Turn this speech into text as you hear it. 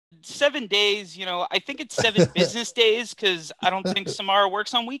7 days, I think it's 7 business days because I don't think Samara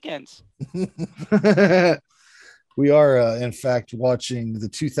works on weekends. We are, in fact, watching the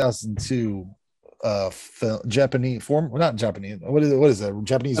 2002 Japanese form, well, not Japanese. What is that?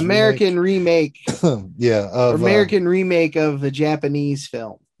 Japanese American remake? Yeah, American remake of the Japanese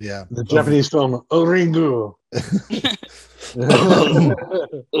film. Yeah, the Japanese film Oringu.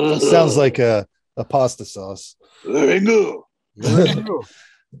 Sounds like a pasta sauce. Oringu. There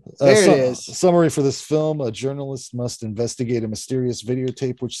it is. Summary for this film: a journalist must investigate a mysterious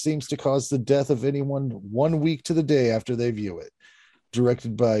videotape which seems to cause the death of anyone 1 week to the day after they view it.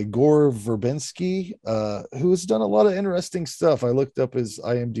 Directed by Gore Verbinski, who has done a lot of interesting stuff. I looked up his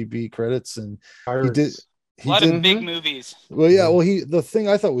IMDb credits, and he did a lot of big movies. Well, yeah. Well, the thing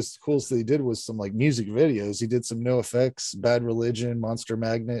I thought was coolest that he did was some like music videos. He did some No Effects, Bad Religion, Monster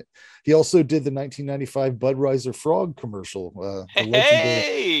Magnet. He also did the 1995 Budweiser Frog commercial.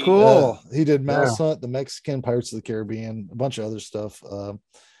 Hey, cool. He did Mouse Hunt, The Mexican, Pirates of the Caribbean, a bunch of other stuff.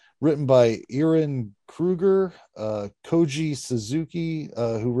 Written by Aaron Kruger, Koji Suzuki,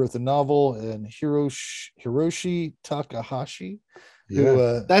 who wrote the novel, and Hiroshi Takahashi.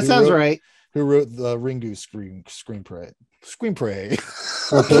 That sounds right. Who wrote the Ringu screenplay?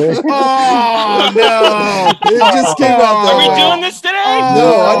 Okay. Oh no! It just came out. Are we doing this today? No,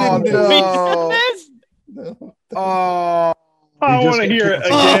 I didn't do it. No. Oh, I want to hear it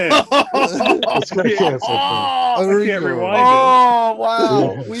again. It's gonna cancel. I can't rewind it. Oh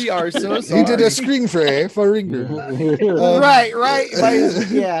wow, we are so sorry. He did a screenplay for Ringu. Right.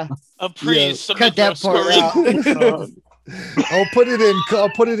 Yeah. Please cut that part out. I'll put it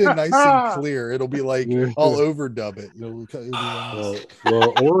in nice and clear. It'll be like I'll overdub it. It'll be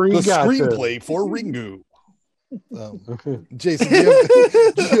the screenplay for Ringu. Jason,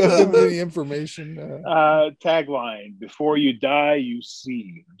 do you have any information? Tagline: Before you die, you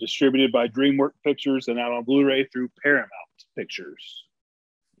see. Distributed by DreamWorks Pictures and out on Blu-ray through Paramount Pictures.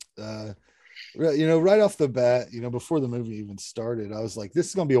 Right off the bat, before the movie even started, I was like, "This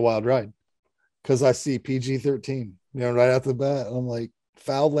is gonna be a wild ride," because I see PG-13. Right off the bat, I'm like,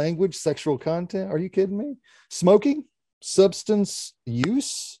 foul language, sexual content. Are you kidding me? Smoking, substance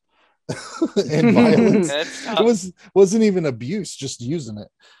use, and violence. It wasn't even abuse, just using it.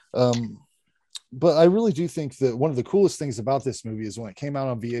 But I really do think that one of the coolest things about this movie is when it came out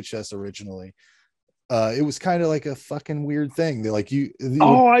on VHS originally, it was kind of like a fucking weird thing. They're like,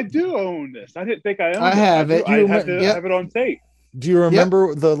 I do own this. I didn't think I owned it. I have it. I have it on tape. Do you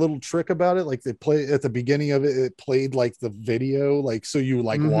remember the little trick about it? Like they play at the beginning of it, it played like the video, like so you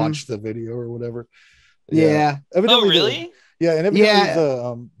like watch the video or whatever. Yeah. Oh, really? And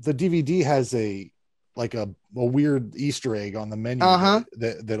evidently the DVD has a weird Easter egg on the menu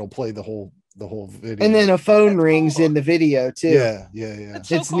that'll play the whole video. And then a phone rings in the video too. Yeah. It's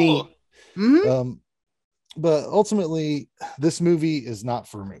so cool. Neat. But ultimately, this movie is not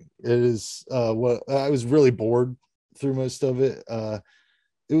for me. It is what I was really bored through most of it.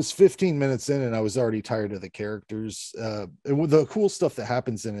 It was 15 minutes in and I was already tired of the characters. And the cool stuff that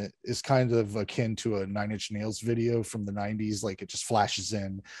happens in it is kind of akin to a 9 Inch Nails video from the 90s. Like it just flashes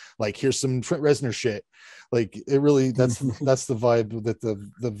in, like here's some Trent Reznor shit. Like it really, that's the vibe that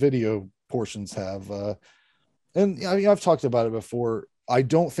the video portions have. And I mean, I've talked about it before. I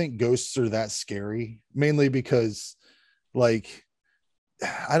don't think ghosts are that scary, mainly because like,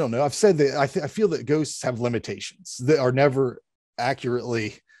 I don't know. I've said that I feel that ghosts have limitations that are never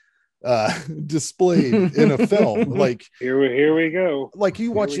accurately displayed in a film. Like here we go. Like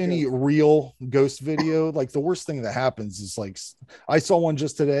you watch any real ghost video, like the worst thing that happens is like I saw one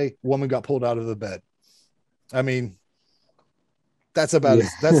just today. Woman got pulled out of the bed. I mean, that's about it.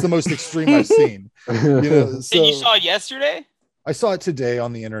 That's the most extreme I've seen. So, and you saw it yesterday? I saw it today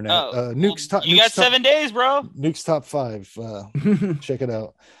on the internet. You got 7 days, bro. Nuke's Top 5. Check it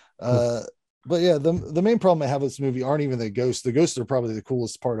out. But yeah, the main problem I have with this movie aren't even the ghosts. The ghosts are probably the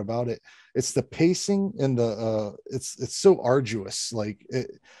coolest part about it. It's the pacing and it's so arduous. Like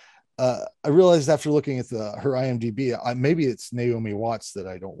I realized after looking at her IMDb, maybe it's Naomi Watts that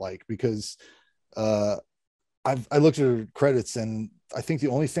I don't like because I looked at her credits and I think the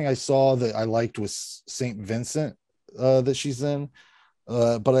only thing I saw that I liked was Saint Vincent that she's in.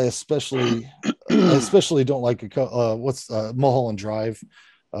 But I especially don't like Mulholland Drive.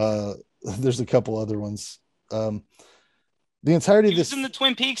 There's a couple other ones. The entirety of this in the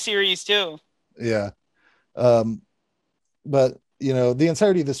Twin Peaks series too. Yeah. But the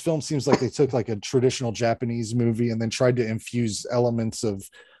entirety of this film seems like they took like a traditional Japanese movie and then tried to infuse elements of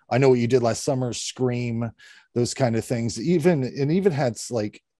I Know What You Did Last Summer, Scream, those kind of things. Even had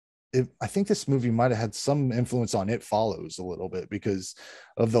like I think this movie might have had some influence on It Follows a little bit because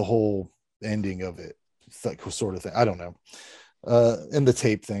of the whole ending of it, sort of thing. I don't know. And the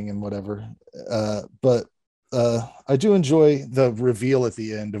tape thing and whatever. But I do enjoy the reveal at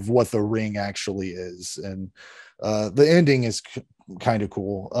the end of what the ring actually is. And the ending is kind of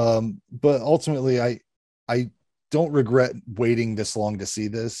cool. But ultimately, I don't regret waiting this long to see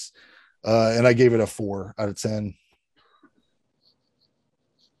this. And I gave it a 4 out of 10.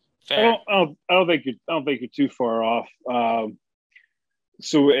 Fair. I don't think you're too far off.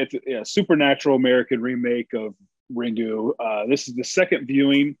 So it's a supernatural American remake of Ringu. This is the second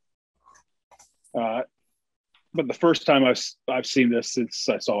viewing, but the first time I've seen this since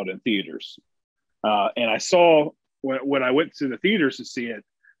I saw it in theaters. And I saw when I went to the theaters to see it,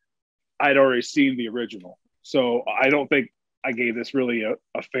 I'd already seen the original. So I don't think I gave this really a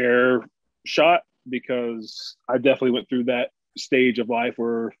fair shot, because I definitely went through that stage of life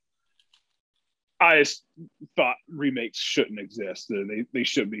where I just thought remakes shouldn't exist. They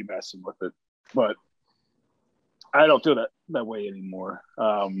shouldn't be messing with it. But I don't feel that way anymore.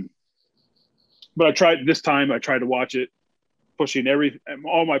 But I tried to watch it, pushing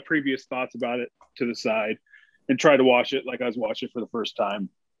all my previous thoughts about it to the side, and try to watch it like I was watching it for the first time.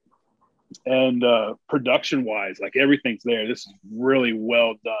 And production wise, like, everything's there. This is really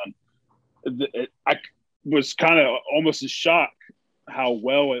well done. I was kind of almost in shock how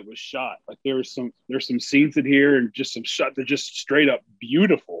well it was shot. Like, there's some scenes in here and just some shots. They're just straight up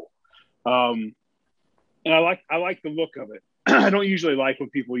beautiful. And I like the look of it. I don't usually like when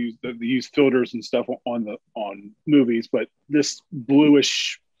people use filters and stuff on movies, but this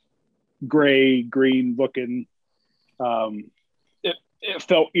bluish gray green looking, it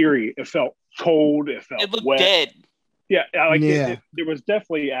felt eerie. It felt cold. It looked wet. dead. Yeah, Yeah. There was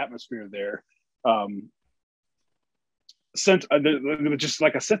definitely atmosphere there. There was just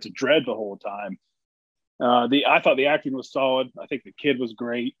like a sense of dread the whole time. I thought the acting was solid. I think the kid was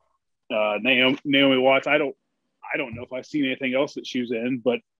great. Naomi Watts. I don't know if I've seen anything else that she was in,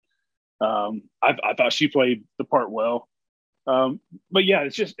 but I thought she played the part well. But yeah,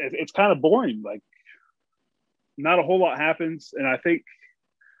 it's kind of boring. Like, not a whole lot happens, and I think,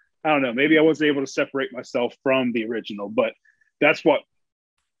 I don't know, maybe I wasn't able to separate myself from the original, but that's what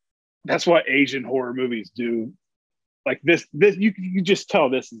Asian horror movies do. Like, this you can just tell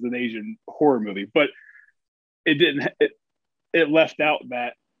this is an Asian horror movie, but it left out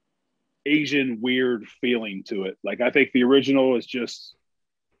that Asian weird feeling to it. Like, I think the original is just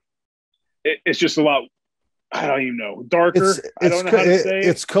it's just a lot, I don't even know, darker. I don't know how to say it.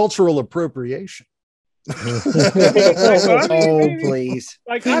 It's cultural appropriation. Oh, please.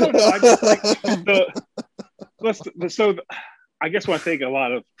 Like, I don't know. I just like so I guess when I think a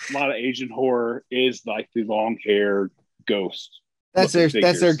lot of Asian horror is like the long hair ghost. That's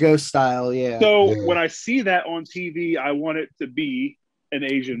their ghost style. Yeah. So when I see that on TV, I want it to be an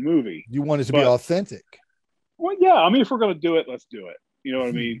Asian movie. You want it to be authentic. Well, yeah. I mean, if we're going to do it, let's do it. You know what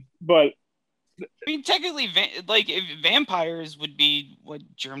I mean? But I mean, technically, vampires would be what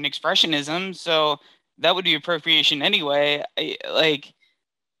German expressionism, so that would be appropriation anyway. I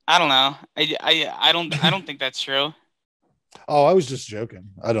don't know. I don't think that's true. Oh, I was just joking.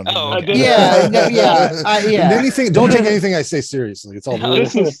 I don't know. Oh, okay. Yeah. And anything, don't take anything I say seriously. It's all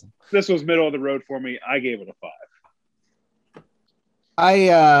this was middle of the road for me. I gave it a 5.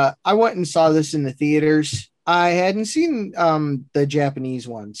 I went and saw this in the theaters. I hadn't seen the Japanese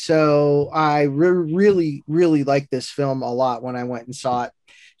one, so I really liked this film a lot when I went and saw it.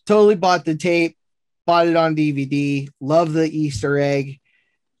 Totally bought the tape, bought it on DVD. Love the Easter egg.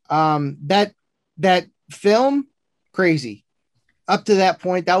 That film, crazy. Up to that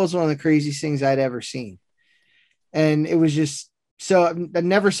point, that was one of the craziest things I'd ever seen, and it was just so I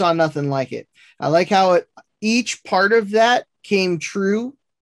never saw nothing like it. I like how each part of that came true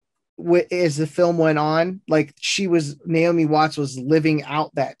as the film went on. Like, Naomi Watts was living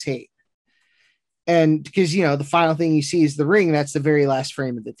out that tape. And because, the final thing you see is the ring. That's the very last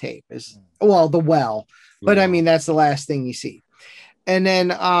frame of the tape is, well, the well, but I mean, that's the last thing you see. And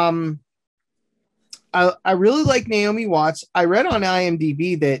then, I really like Naomi Watts. I read on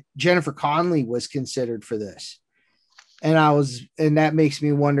IMDb that Jennifer Connelly was considered for this. And that makes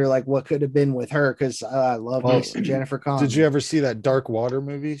me wonder, like, what could have been with her, because I love Jennifer Connelly. Did you ever see that Dark Water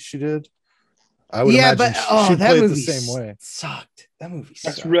movie she did? I would yeah, imagine but she that played movie the same way. Sucked. That movie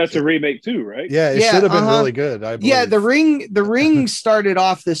sucked. That's a remake too, right? Yeah, it should have been really good. I believe. Yeah, the ring started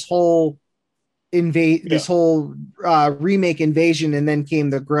off this whole remake invasion, and then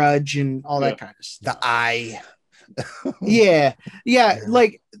came The Grudge and all that kind of stuff. The Eye. yeah.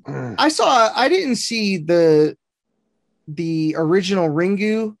 Like, I didn't see the original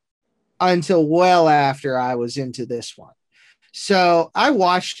Ringu until well after I was into this one. So I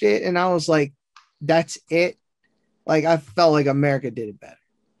watched it and I was like, that's it. Like, I felt like America did it better.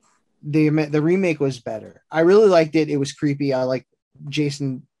 The remake was better. I really liked it. It was creepy. I like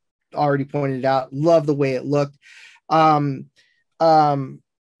Jason already pointed out. Love the way it looked.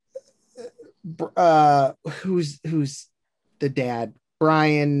 Who's the dad?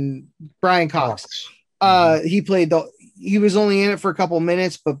 Brian Cox. He was only in it for a couple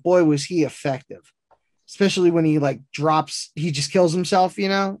minutes, but boy was he effective. Especially when he like drops, he just kills himself, you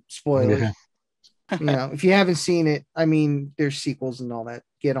know? Spoilers. Yeah. You know, if you haven't seen it, I mean, there's sequels and all that.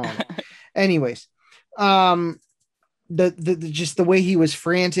 Get on it. Anyways, just the way he was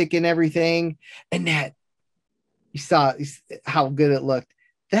frantic and everything, and that you saw how good it looked.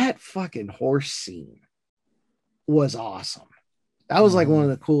 That fucking horse scene was awesome. That was like one of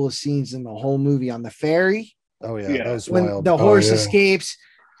the coolest scenes in the whole movie on the ferry. Oh yeah, that was when wild. the horse escapes,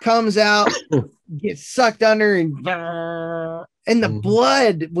 comes out, gets sucked under, and the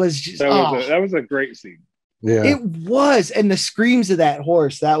blood was just that was a great scene. Yeah, it was, and the screams of that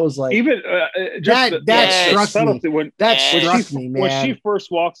horse, that was like even struck me. When she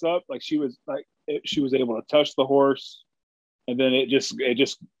first walks up, like she was able to touch the horse, and then it just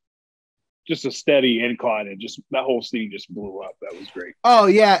a steady incline, and just that whole scene just blew up. That was great. Oh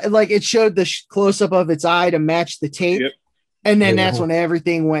yeah, like it showed the close up of its eye to match the tape, and then that's when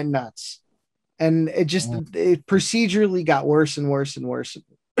everything went nuts, and it procedurally got worse and worse and worse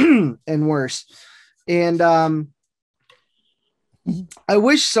and worse. And I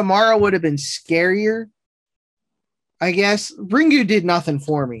wish Samara would have been scarier. I guess Ringu did nothing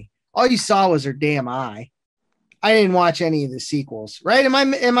for me. All you saw was her damn eye. I didn't watch any of the sequels, right? Am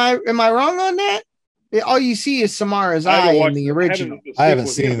I wrong on that? All you see is Samara's eye in the original. I haven't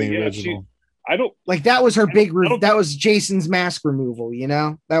seen the original. I don't like that was her big. That was Jason's mask removal. You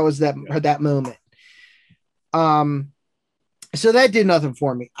know, that was that moment. So that did nothing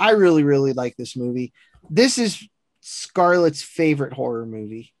for me. I really, really like this movie. This is Scarlett's favorite horror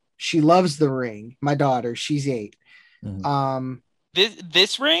movie. She loves The Ring. My daughter, she's 8. Mm-hmm.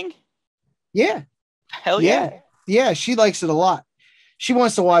 This Ring? Yeah. Hell yeah. Yeah, she likes it a lot. She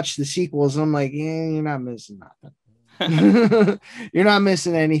wants to watch the sequels, and I'm like, you're not missing nothing. You're not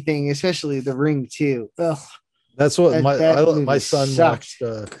missing anything, especially The Ring 2. Ugh. That's what my son sucked.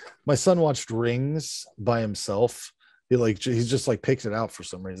 watched. My son watched Rings by himself. He's just like picked it out for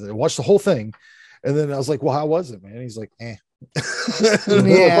some reason. I watched the whole thing, and then I was like, "Well, how was it, man?" He's like, "Eh."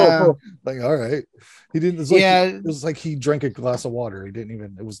 Yeah. Like, all right. He didn't. It was like he drank a glass of water. He didn't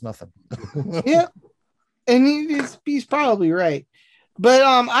even. It was nothing. Yeah, and he's probably right. But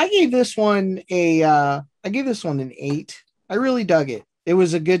I gave this one an 8. I really dug it. It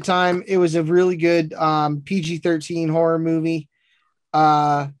was a good time. It was a really good PG-13 horror movie.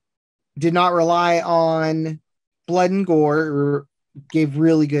 Did not rely on blood and gore. Gave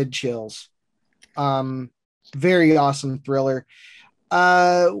really good chills. Very awesome thriller.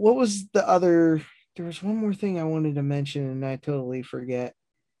 What was the other? There was one more thing I wanted to mention and I totally forget.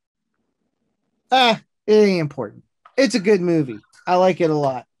 It ain't important. It's a good movie. I like it a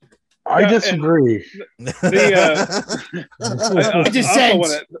lot. I disagree. I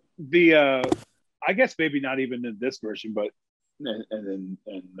guess maybe not even in this version, but and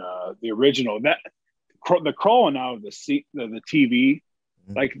the original, that the crawling out of the TV,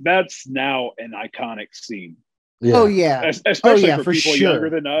 like that's now an iconic scene. Yeah. Oh yeah, especially for people younger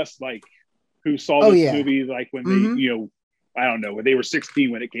than us, like who saw this movie, like when they, I don't know, when they were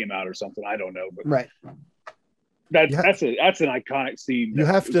 16 when it came out or something. I don't know, but right. That's an iconic scene. You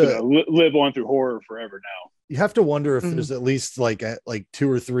have to live on through horror forever now. You have to wonder if there's at least like 2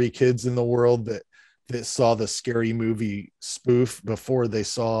 or 3 kids in the world that saw the Scary Movie spoof before they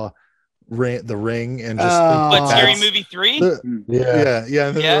saw The Ring and just Scary Movie 3? Yeah.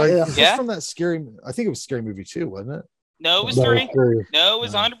 And then like, yeah. From that Scary, I think it was Scary Movie 2, wasn't it? No, it was 3. No, it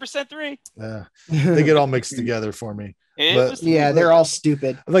was 100% 3. Yeah, they get all mixed together for me. They're all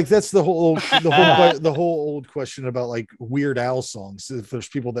stupid. Like that's the whole old question about like Weird Al songs. If there's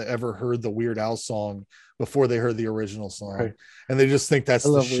people that ever heard the Weird Al song before they heard the original song, and they just think that's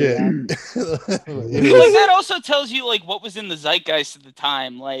the shit. Like that also tells you like what was in the zeitgeist at the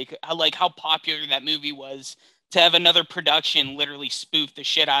time, like how popular that movie was to have another production literally spoof the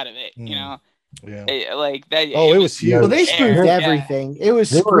shit out of it. You know. Yeah, like that. Oh, it was huge. Well, they spoofed everything. It was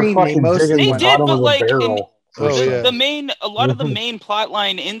Scream. They did, but like a lot of the main plot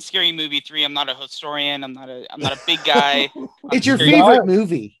line in Scary Movie 3. I'm not a historian. I'm not a big guy. It's your favorite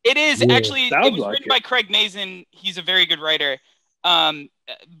movie. It is actually. It was written by Craig Mazin. He's a very good writer.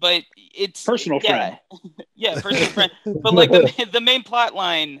 but it's Personal friend. Yeah, personal friend. But like the main plot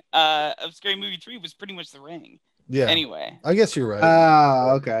line of Scary Movie 3 was pretty much the ring. Yeah. Anyway, I guess you're right.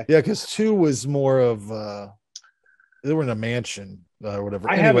 Okay. Yeah, because 2 was more of they were in a mansion or whatever.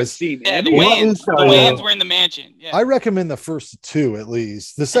 I haven't seen yeah, any. the Wayans were in the mansion. Yeah. I recommend the first 2 at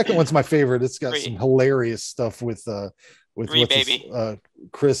least. The second one's my favorite. It's got some hilarious stuff with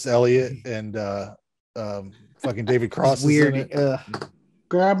Chris Elliott and fucking David Cross. Weird. Is in it.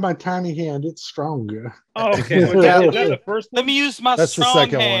 Grab my tiny hand; it's stronger. Oh, okay. Is that the first one? Let me use my That's the strong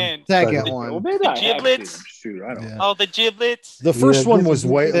second hand. Second Well, one. maybe The I have giblets. seen them. Shoot, I don't know. All the giblets. The first one was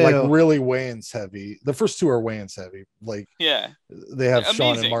Ew. really Wayans heavy. The first 2 are Wayans heavy. Like Yeah. they have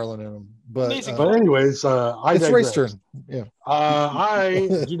Sean and Amazing. Marlon in them. But Amazing. But anyways, I it's Ray's digress. turn. Yeah.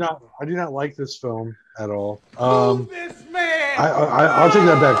 I do not like this film at all. I'll take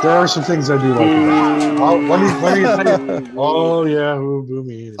that back. There are some things I do like about it. Let me say, oh yeah, boo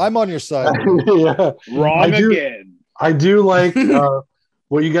me. I'm on your side. Yeah. Wrong again. I do like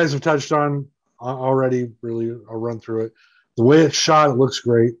what you guys have touched on already. Really, I'll run through it. The way it's shot, it looks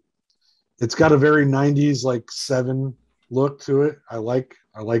great. It's got a very 90s like 7 look to it. I like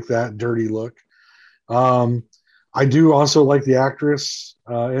that dirty look. I do also like the actress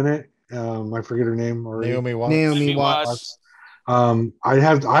in it. I forget her name already. Naomi Watts. Naomi Watts.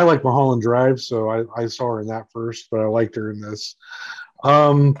 I like Mulholland Drive, so I saw her in that first, but I liked her in this.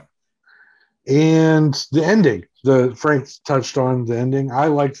 And the ending, Frank touched on the ending.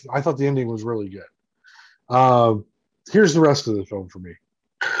 I thought the ending was really good. Here's the rest of the film for me.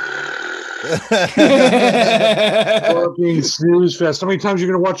 Fucking snooze fest. How many times are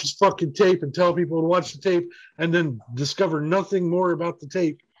you gonna watch this fucking tape and tell people to watch the tape and then discover nothing more about the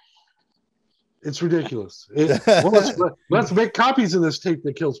tape? It's ridiculous. Let's make copies of this tape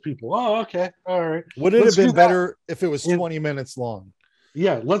that kills people. Oh, okay. All right. Would it have been better if it was 20 minutes long?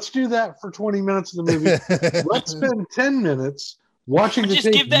 Yeah, let's do that for 20 minutes of the movie. Let's spend 10 minutes watching the tape.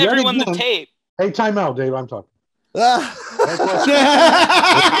 Just give everyone the tape. Hey, time out, Dave. I'm talking. Fuck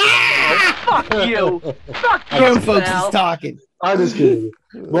you. Fuck you, Grown folks pal. is talking. I'm just kidding.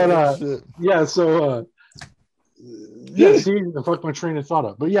 But yeah, so yeah, see, I fucked my train of thought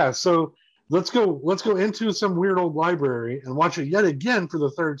up. But yeah, so let's go into some weird old library and watch it yet again for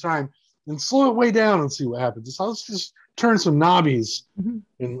the 3rd time and slow it way down and see what happens. So let's just turn some knobbies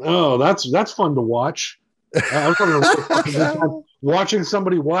and that's fun to watch. I was having a really fucking good time watching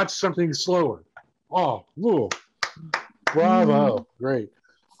somebody watch something slower. Oh, whoa. Bravo. Great.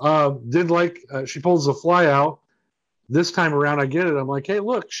 She pulls the fly out. This time around, I get it. I'm like, hey,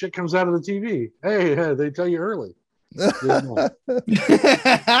 look, shit comes out of the TV. Hey, they tell you early.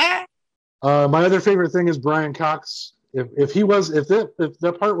 My other favorite thing is Brian Cox. If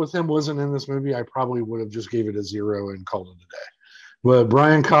that part with him wasn't in this movie, I probably would have just gave it a 0 and called it a day. But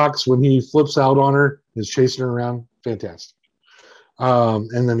Brian Cox, when he flips out on her, is chasing her around, fantastic.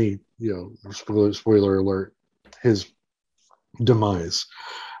 And then he, spoiler alert, his demise.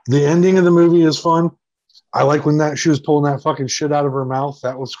 The ending of the movie is fun. I like when she was pulling that fucking shit out of her mouth.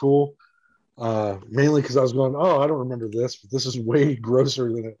 That was cool. Mainly because I was going, I don't remember this, but this is way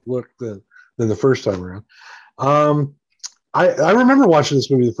grosser than it looked than the first time around. I remember watching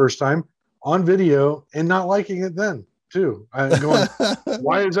this movie the first time on video and not liking it then too. I'm going,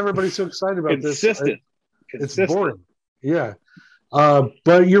 why is everybody so excited about this? It's boring. Yeah.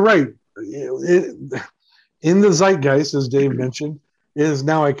 But you're right. In the zeitgeist, as Dave mentioned, it is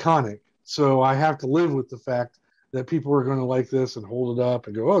now iconic. So I have to live with the fact that people are going to like this and hold it up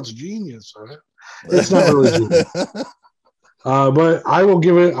and go, it's genius. It's not really genius. But I will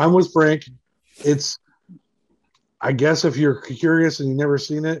give it, I'm with Frank. I guess if you're curious and you've never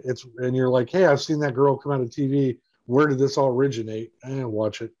seen it, and you're like, hey, I've seen that girl come out of TV. Where did this all originate?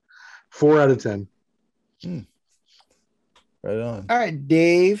 Watch it. 4 out of 10. Right on. All right,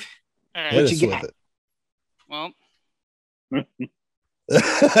 Dave. All right. What you get? With it. Well,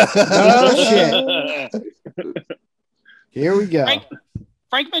 Oh shit! Here we go.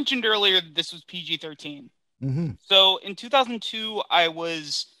 Frank mentioned earlier that this was PG-13. Mm-hmm. So in 2002, I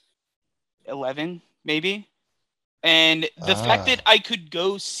was 11, maybe. And the fact that I could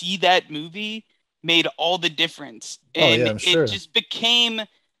go see that movie made all the difference. And I'm sure. it just became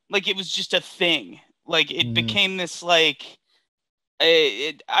like it was just a thing. Like it became this like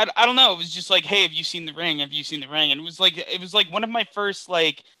I don't know. It was just like, hey, have you seen The Ring? Have you seen The Ring? And it was like one of my first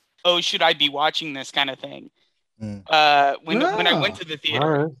like, oh, should I be watching this kind of thing? When I went to the theater.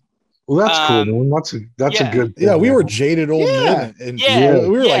 All right. Well, that's cool, man. That's a good thing. Yeah, we were jaded old men. And we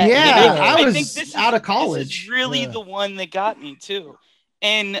were like, I was think this out of This college. is really the one that got me too.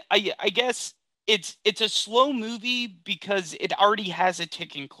 And I guess it's a slow movie because it already has a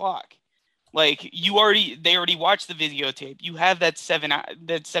ticking clock. Like they already watched the videotape. You have that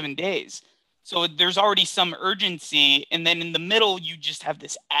 7 days. So there's already some urgency, and then in the middle you just have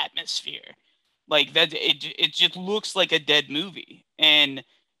this atmosphere. Like that it just looks like a dead movie. And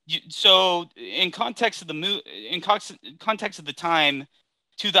so in context of context of the time,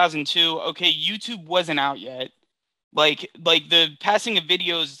 2002, okay, YouTube wasn't out yet. Like the passing of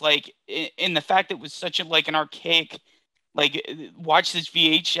videos, like in the fact that it was such an archaic, like, watch this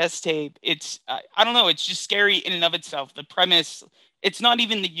VHS tape. It's I don't know. It's just scary in and of itself. The premise. It's not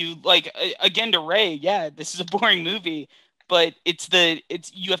even that you like. Again, to Ray, yeah, this is a boring movie, but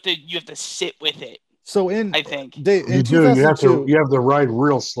you have to sit with it. So I think in You do. 2002, You have to ride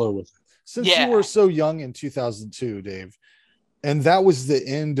real slow with it. since you were so young in 2002, Dave, and that was the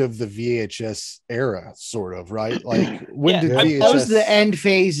end of the VHS era, sort of, right? Like, when did VHS? That was the end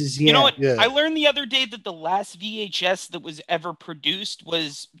phases. Yeah. You know what? Yeah. I learned the other day that the last VHS that was ever produced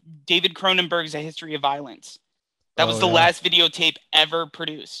was David Cronenberg's A History of Violence. That was the last videotape ever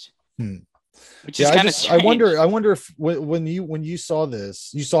produced. Which is kind of strange. I wonder if when you saw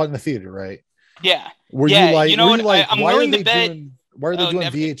this, you saw it in the theater, right? Yeah. Were you like, I'm why are willing they to bet. why are they doing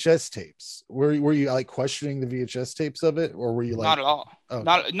definitely. VHS tapes? Were you like questioning the VHS tapes of it, or were you like, not at all? Okay.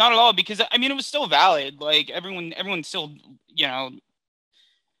 Not at all, because I mean it was still valid. Like everyone still, you know.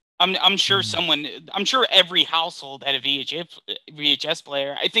 I'm sure I'm sure every household had a VHS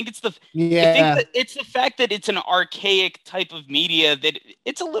player. I think it's the fact that it's an archaic type of media that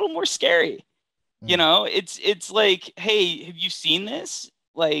it's a little more scary. You know, it's like, hey, have you seen this?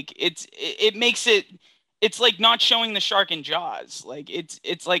 Like it makes it's like not showing the shark in Jaws. Like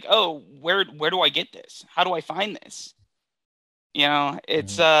it's like, oh, where do I get this? How do I find this? You know,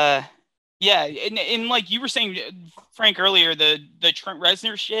 it's yeah, and like you were saying, Frank, earlier, the Trent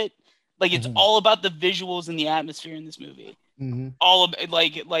Reznor shit, like it's all about the visuals and the atmosphere in this movie. All of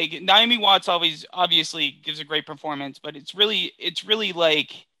like Naomi Watts obviously gives a great performance, but it's really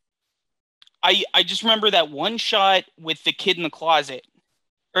like I just remember that one shot with the kid in the closet,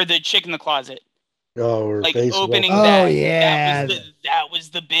 or the chick in the closet. Oh, like face opening up. that. Oh yeah, that was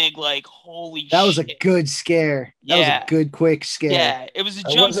the big, like, holy shit. That was a good scare. That was a good quick scare. Yeah, it was a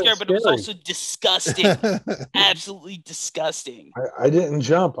jump scare, but it was also disgusting. Absolutely disgusting. I didn't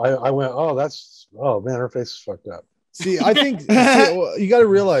jump. I went, oh man, her face is fucked up. See, I think you got to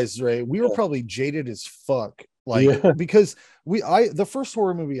realize, Ray, we were probably jaded as fuck. Like, because the first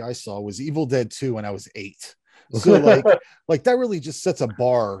horror movie I saw was Evil Dead 2 when I was 8. So like that really just sets a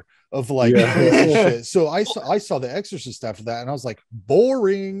bar of like crazy shit. So I saw The Exorcist after that, and I was like,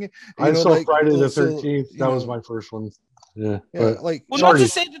 boring. I saw Friday the 13th. That was my first one. Yeah. But, like, well, not to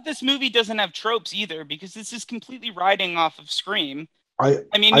say that this movie doesn't have tropes either, because this is completely riding off of Scream. I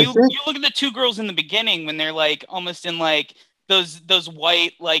mean, you look at the two girls in the beginning when they're like almost in like those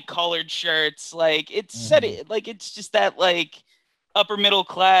white like collared shirts. Like it's set it like it's just that like upper middle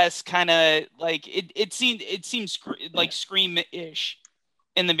class kind of like it seems like Scream-ish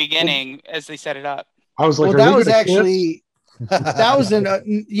in the beginning as they set it up. I was like, well, that was actually that was an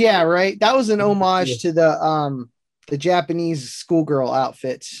that was an homage to the Japanese schoolgirl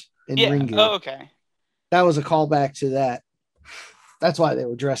outfits in Ringu. Oh, okay. That was a callback to that. That's why they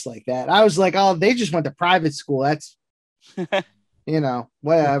were dressed like that. I was like, oh, they just went to private school. That's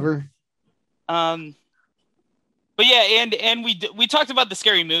whatever. But yeah, and we talked about the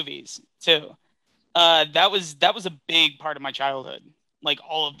scary movies too. That was a big part of my childhood, like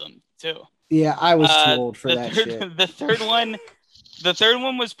all of them too. Yeah, I was too old for that shit. The third one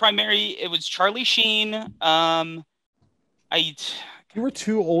was it was Charlie Sheen. You were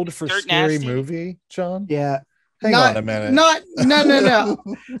too old for Scary Movie, John? Yeah. Hang on a minute. No.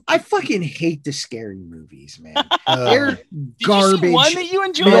 I fucking hate the scary movies, man. They're garbage. You see one that you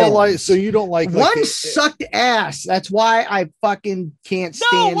enjoyed? You don't like one sucked ass. That's why I fucking can't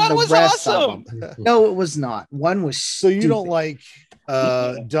stand the rest of them. No, it was not. One was stupid. You don't like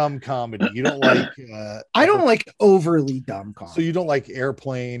dumb comedy. You don't like I don't like overly dumb comedy. So you don't like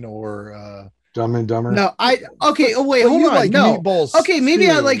Airplane or Dumb and Dumber? No, okay. Oh wait, hold on. Like Meatballs okay, maybe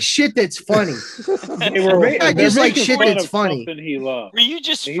too. I like shit that's funny. I just like shit that's funny. Were you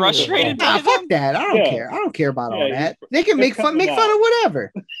just frustrated? Fuck that. I don't care. I don't care about all that. They can make fun of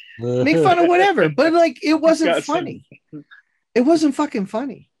whatever. Make fun of whatever. But like, it wasn't funny. It wasn't fucking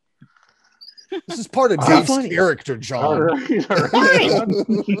funny. This is part of Dave's character, John. I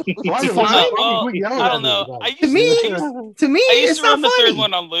don't know. To me, I used to run the funny. third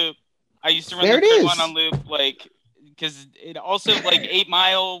one on loop. Like, because it also like 8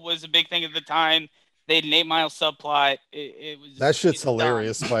 Mile was a big thing at the time. They had an 8 Mile subplot. It was That shit's it's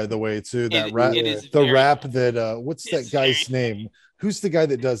hilarious, dumb. by the way, too. That rap, It is the very rap dumb. that what's that It's guy's very name? Who's the guy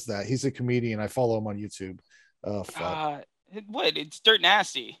that does that? He's a comedian. I follow him on YouTube. Oh fuck. What? It's Dirt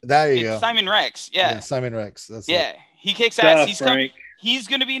Nasty. There you It's go. Simon Rex. Yeah. Simon Rex. That's Yeah. it. He kicks ass. He's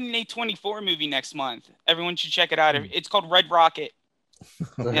going to be in an A24 movie next month. Everyone should check it out. It's called Red Rocket.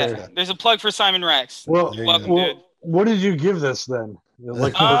 Yeah. There's a plug for Simon Rex. Well, welcome, dude. What did you give this then?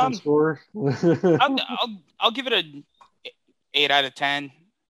 Like score? I'll give it a 8 out of 10.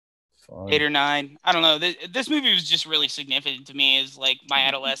 Fine. 8 or 9. I don't know. This movie was just really significant to me as like my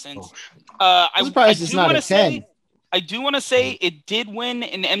adolescence. I'm surprised it's not a 10. I do want to say it did win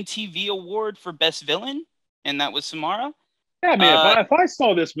an MTV award for Best Villain, and that was Samara. Yeah, man. If I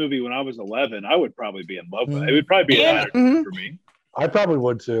saw this movie when I was 11, I would probably be in love with it. It would probably be an for me. I probably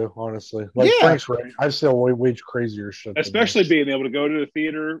would too, honestly. Like Frank's right. I still way crazier shit. Especially being able to go to the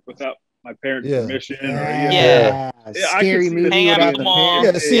theater without my parents' permission. Scary movie. Hang out at the mall.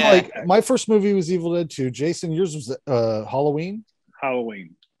 Yeah, see, like my first movie was Evil Dead 2. Jason, yours was Halloween.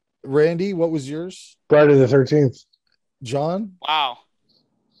 Halloween. Randy, what was yours? Friday the 13th. John? Wow.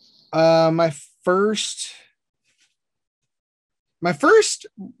 My first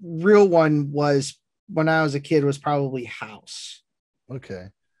real one was when I was a kid was probably House. Okay.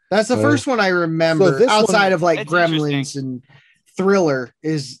 That's the first one I remember outside of like Gremlins and Thriller.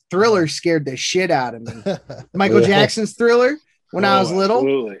 Thriller scared the shit out of me. Michael Jackson's Thriller when I was little.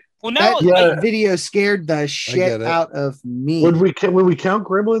 Absolutely. Well, now that video scared the shit out of me. Would we count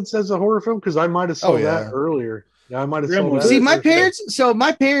Gremlins as a horror film? Because I might have saw that earlier. Yeah, I might have saw that. See, my parents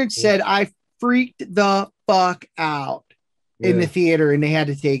said I freaked the fuck out in the theater, and they had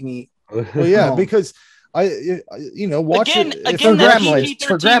to take me. Well, yeah, home. Because watch it again for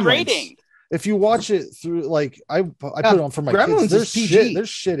Gremlins. Rating. If you watch it through, like I put it on for my Gremlins kids. There's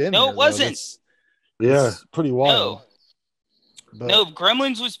shit in there. No, it wasn't. It's pretty wild. No,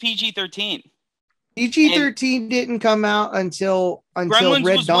 Gremlins was PG-13. PG-13 didn't come out until Gremlins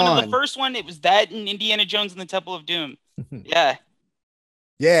Red was Dawn. One of the first one. It was that and Indiana Jones and the Temple of Doom. Yeah.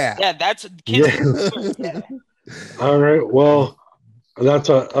 That's kids. Yeah. All right. Well, that's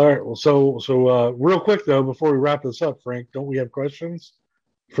all right. Well, so real quick though, before we wrap this up, Frank, don't we have questions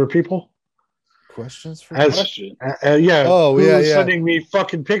for people? Questions for questions? Yeah. Oh, who's sending me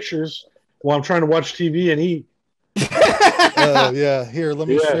fucking pictures while I'm trying to watch TV and eat? Here, let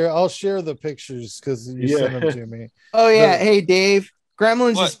me share. I'll share the pictures because you sent them to me. Oh yeah. Hey Dave,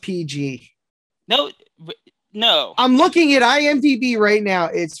 Gremlins is PG. No, I'm looking at IMDb right now.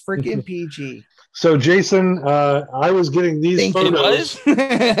 It's freaking PG. So Jason, I was getting these photos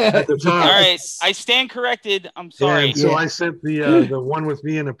at the time. All right, I stand corrected. I'm sorry. And so I sent the one with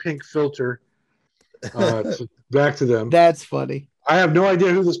me in a pink filter back to them. That's funny. I have no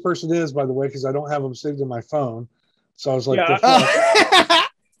idea who this person is, by the way, because I don't have them saved in my phone. So I was like,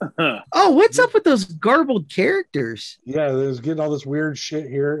 oh, what's up with those garbled characters? Yeah, there's getting all this weird shit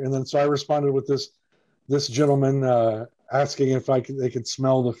here. And then so I responded with this gentleman asking if they could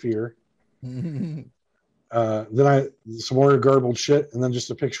smell the fear. Then some more garbled shit, and then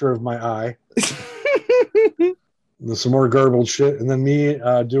just a picture of my eye. Some more garbled shit, and then me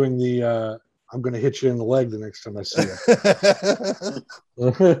doing the I'm going to hit you in the leg the next time I see you.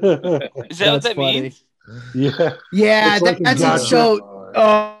 Is that what that means? Yeah. Yeah, that's so.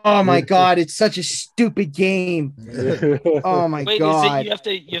 Oh my god, it's such a stupid game. Oh my god. Is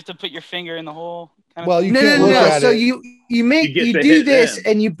it you have to put your finger in the hole? Well, you no. So you do this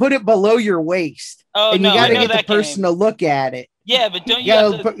and you put it below your waist. Oh, and you got to get the person to look at it. Yeah, but don't you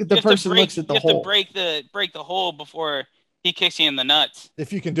have to, the person looks at the hole. You have to break the hole before he kicks you in the nuts.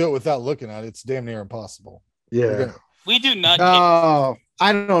 If you can do it without looking at it, it's damn near impossible. Yeah. We do nut kicks. Oh,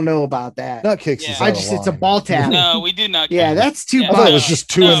 I don't know about that. Nut kicks is it's a ball tap. No, we do nut kicks. Yeah, that's too much. I thought it was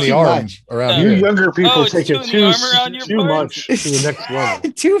just two in the arm around you here. Younger people take it too much to the next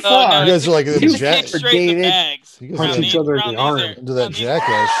level. Too far. You guys are like punch each other in the arm into that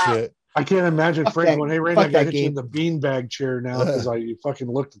jackass shit. I can't imagine Frank going, hey, Randy, I got to hit you in the beanbag chair now because you fucking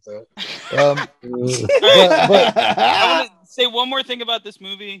looked at that. But I want to say one more thing about this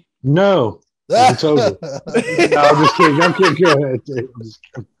movie. No. It's over. No, I'm just kidding. Go ahead.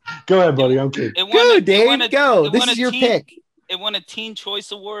 Go ahead, buddy. I'm kidding. Go, Dave. Go. This is your pick. It won a Teen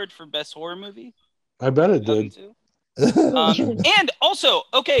Choice Award for Best Horror Movie. I bet it did. And also,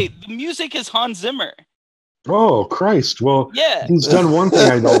 the music is Hans Zimmer. Oh, Christ. Well, yeah. He's done one thing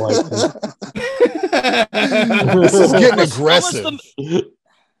I don't like. This is getting aggressive.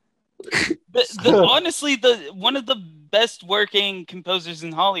 Honestly, one of the best working composers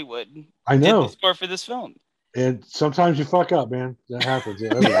in Hollywood. I know. Did the score for this film. And sometimes you fuck up, man. That happens.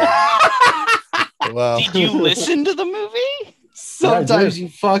 Wow. Did you listen to the movie? Sometimes you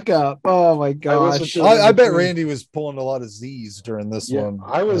fuck up. Oh my gosh. I bet Randy was pulling a lot of Z's during this one.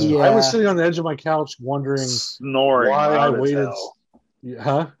 I was sitting on the edge of my couch wondering snoring why I loud as waited. hell.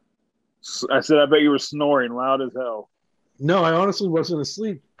 Huh? I said, I bet you were snoring loud as hell. No, I honestly wasn't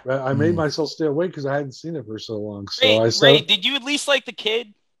asleep. I made myself stay awake because I hadn't seen it for so long. So Ray, did you at least like the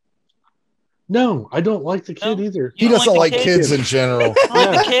kid? No, I don't like the kid either. He doesn't like kids in general.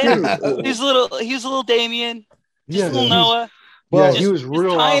 The kid. He was a little Damien. Just little Noah. Well, he was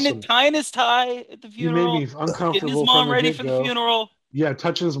real awesome. Tying his tie at the funeral. He made me uncomfortable. Getting his mom ready for the funeral. Yeah,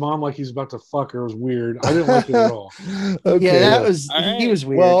 touching his mom like he's about to fuck her was weird. I didn't like it at all. Okay. Yeah, he was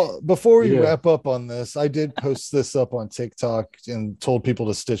weird. Well, before we wrap up on this, I did post this up on TikTok and told people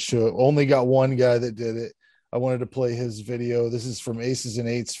to stitch to it. Only got one guy that did it. I wanted to play his video. This is from Aces and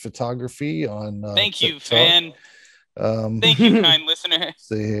Eights Photography on Thank you, TikTok. fan. Thank you, kind listener.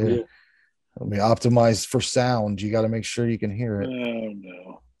 See here. Yeah. Let me optimize for sound. You got to make sure you can hear it. Oh,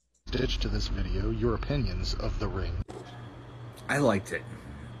 no. Stitch to this video your opinions of The Ring. I liked it.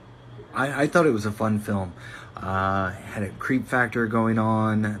 I thought it was a fun film. Had a creep factor going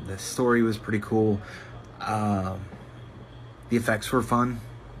on. The story was pretty cool. The effects were fun.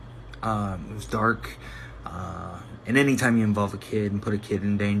 It was dark. And anytime you involve a kid and put a kid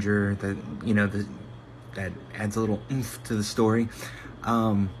in danger, that adds a little oomph to the story.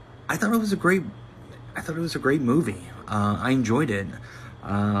 I thought it was a great movie. I enjoyed it.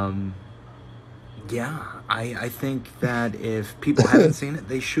 I think that if people haven't seen it,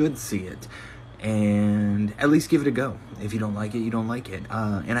 they should see it, and at least give it a go. If you don't like it, you don't like it.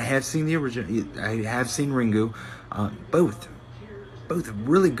 And I have seen the original. I have seen Ringu. Both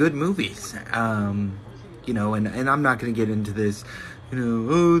really good movies. And I'm not going to get into this.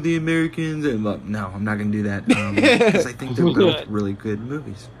 The Americans. And no, I'm not going to do that because I think they're both really good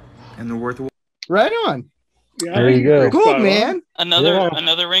movies, and they're worth a watch. Right on. Yeah, there you go. Cool, man.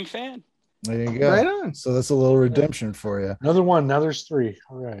 Another Ring fan. There you go. Right on. So that's a little redemption for you. Another one. Now there's 3.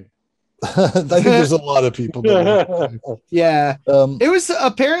 All right. I think there's a lot of people. Yeah. It was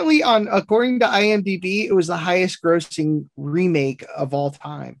apparently according to IMDb, it was the highest grossing remake of all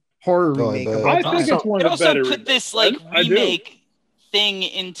time. Horror remake of all time. I think it's one of the better. It also put this remake thing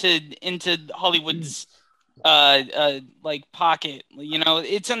into Hollywood's pocket.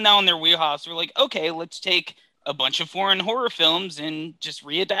 It's now in their wheelhouse. We're like, okay, let's take a bunch of foreign horror films and just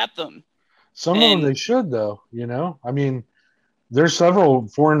readapt them. Some of them they should, though. I mean, there's several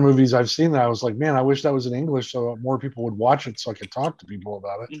foreign movies I've seen that I was like, man, I wish that was in English so more people would watch it so I could talk to people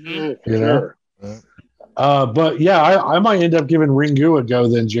about it. Mm-hmm. Sure. But yeah, I might end up giving Ringu a go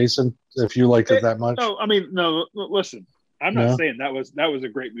then, Jason, if you liked it that much. No, listen, I'm not saying that was a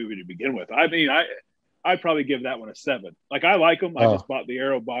great movie to begin with. I mean, I'd probably give that one a 7. Like, I like them. I just bought the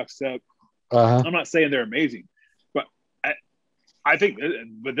Arrow box set. I'm not saying they're amazing, but I think,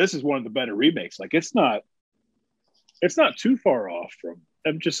 but this is one of the better remakes. Like, it's not too far off from.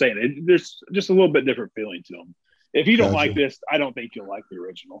 I'm just saying there's just a little bit different feeling to them. If you don't like this, I don't think you'll like the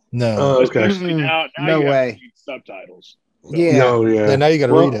original. No, okay. Now no way. Subtitles. So. Yeah. Yeah. Now you got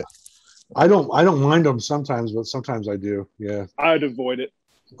to read it. I don't mind them sometimes, but sometimes I do. Yeah. I'd avoid it.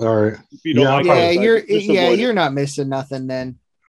 All right. If you don't like you're not missing nothing then.